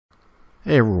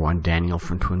Hey everyone, Daniel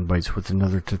from Twin Bytes with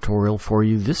another tutorial for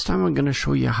you. This time I'm going to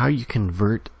show you how you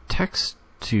convert text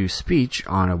to speech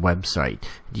on a website.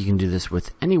 You can do this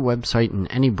with any website in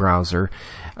any browser,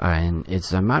 and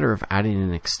it's a matter of adding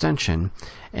an extension,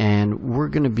 and we're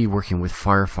going to be working with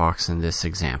Firefox in this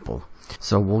example.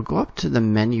 So we'll go up to the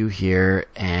menu here,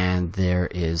 and there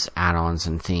is add-ons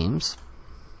and themes,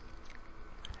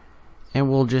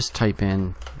 and we'll just type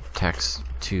in text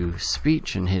to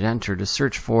speech and hit enter to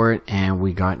search for it, and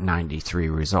we got 93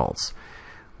 results.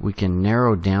 We can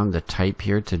narrow down the type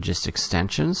here to just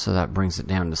extensions, so that brings it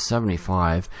down to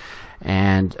 75.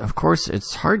 And of course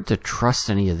it's hard to trust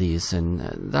any of these,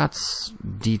 and that's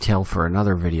detail for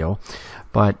another video,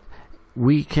 but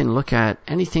we can look at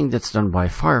anything that's done by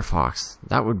Firefox.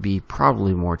 That would be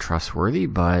probably more trustworthy,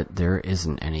 but there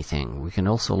isn't anything. We can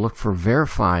also look for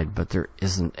verified, but there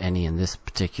isn't any in this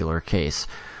particular case.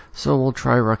 So we'll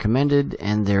try recommended,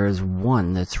 and there is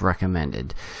one that's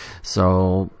recommended.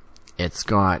 So it's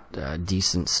got a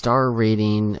decent star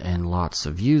rating and lots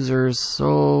of users,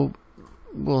 so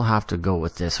we'll have to go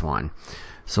with this one.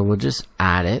 So we'll just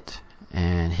add it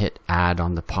and hit add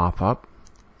on the pop-up,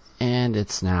 and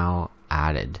it's now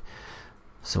added.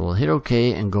 So we'll hit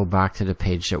OK and go back to the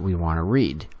page that we want to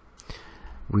read.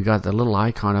 We got the little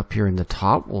icon up here in the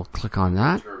top. We'll click on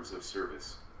that. Terms of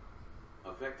service.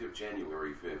 Effective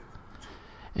January 5th.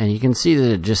 And you can see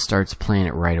that it just starts playing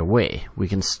it right away. We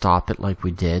can stop it like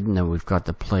we did, and then we've got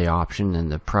the play option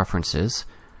and the preferences.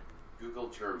 Google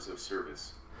Terms of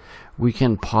Service. We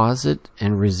can pause it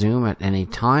and resume at any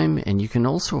time, and you can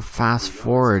also fast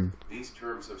forward. These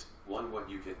terms of what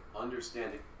you can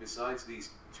understand it. Besides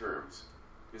these terms,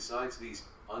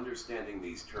 understanding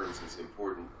these terms is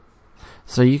important.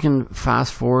 So you can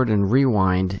fast forward and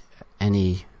rewind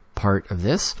any part of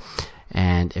this.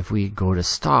 And if we go to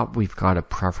stop, we've got a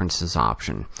preferences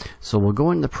option. So we'll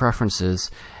go into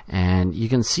preferences, and you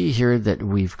can see here that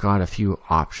we've got a few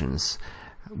options.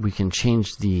 We can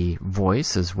change the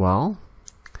voice as well,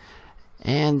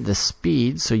 and the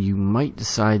speed, so you might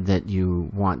decide that you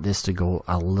want this to go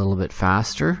a little bit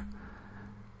faster.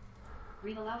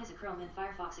 Read aloud is a Chrome and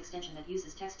Firefox extension that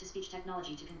uses text-to-speech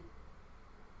technology to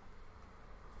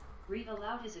Read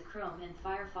aloud is a Chrome and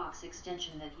Firefox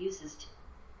extension that uses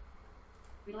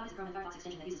Read aloud is a Chrome and Firefox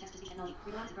extension that uses text-to-speech technology.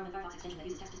 Read aloud is a Chrome and Firefox extension that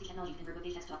uses text-to-speech technology to convert web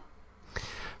page text to.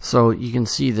 So you can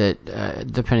see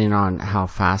that depending on how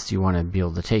fast you want to be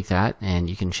able to take that, and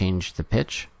you can change the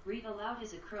pitch. Read aloud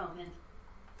is a Chrome and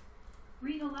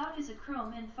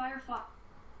Firefox.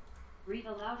 Read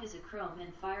aloud is a Chrome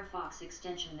and Firefox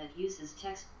extension that uses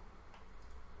text.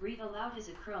 Read aloud is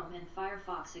a Chrome and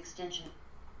Firefox extension.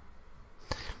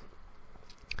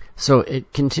 So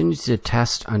it continues to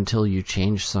test until you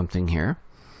change something here.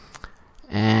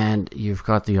 And you've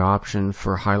got the option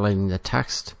for highlighting the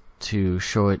text to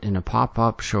show it in a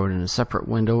pop-up, show it in a separate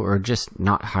window, or just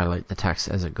not highlight the text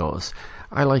as it goes.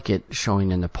 I like it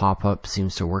showing in the pop-up,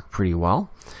 seems to work pretty well.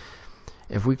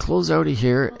 If we close out of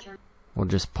here, we'll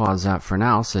just pause that for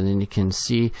now, so then you can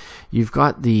see you've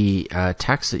got the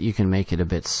text that you can make it a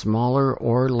bit smaller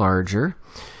or larger.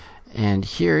 And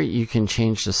here you can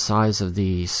change the size of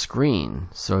the screen.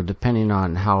 So depending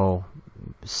on how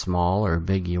small or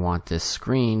big you want this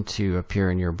screen to appear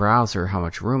in your browser, how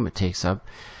much room it takes up,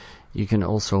 you can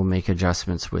also make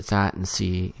adjustments with that and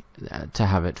see to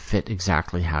have it fit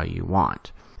exactly how you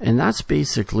want. And that's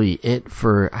basically it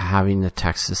for having the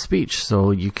text-to-speech.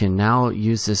 So you can now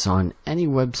use this on any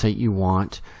website you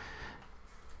want.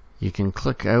 You can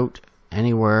click out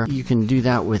anywhere. You can do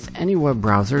that with any web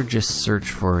browser. Just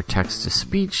search for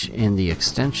text-to-speech in the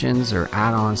extensions or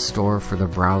add-on store for the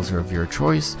browser of your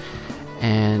choice,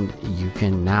 and you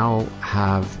can now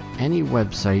have any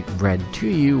website read to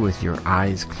you with your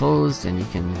eyes closed, and you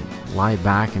can lie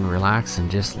back and relax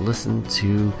and just listen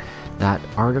to that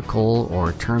article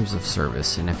or terms of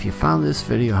service. And if you found this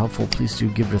video helpful, please do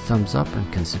give it a thumbs up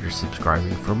and consider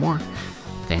subscribing for more.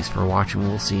 Thanks for watching.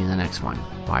 We'll see you in the next one.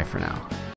 Bye for now.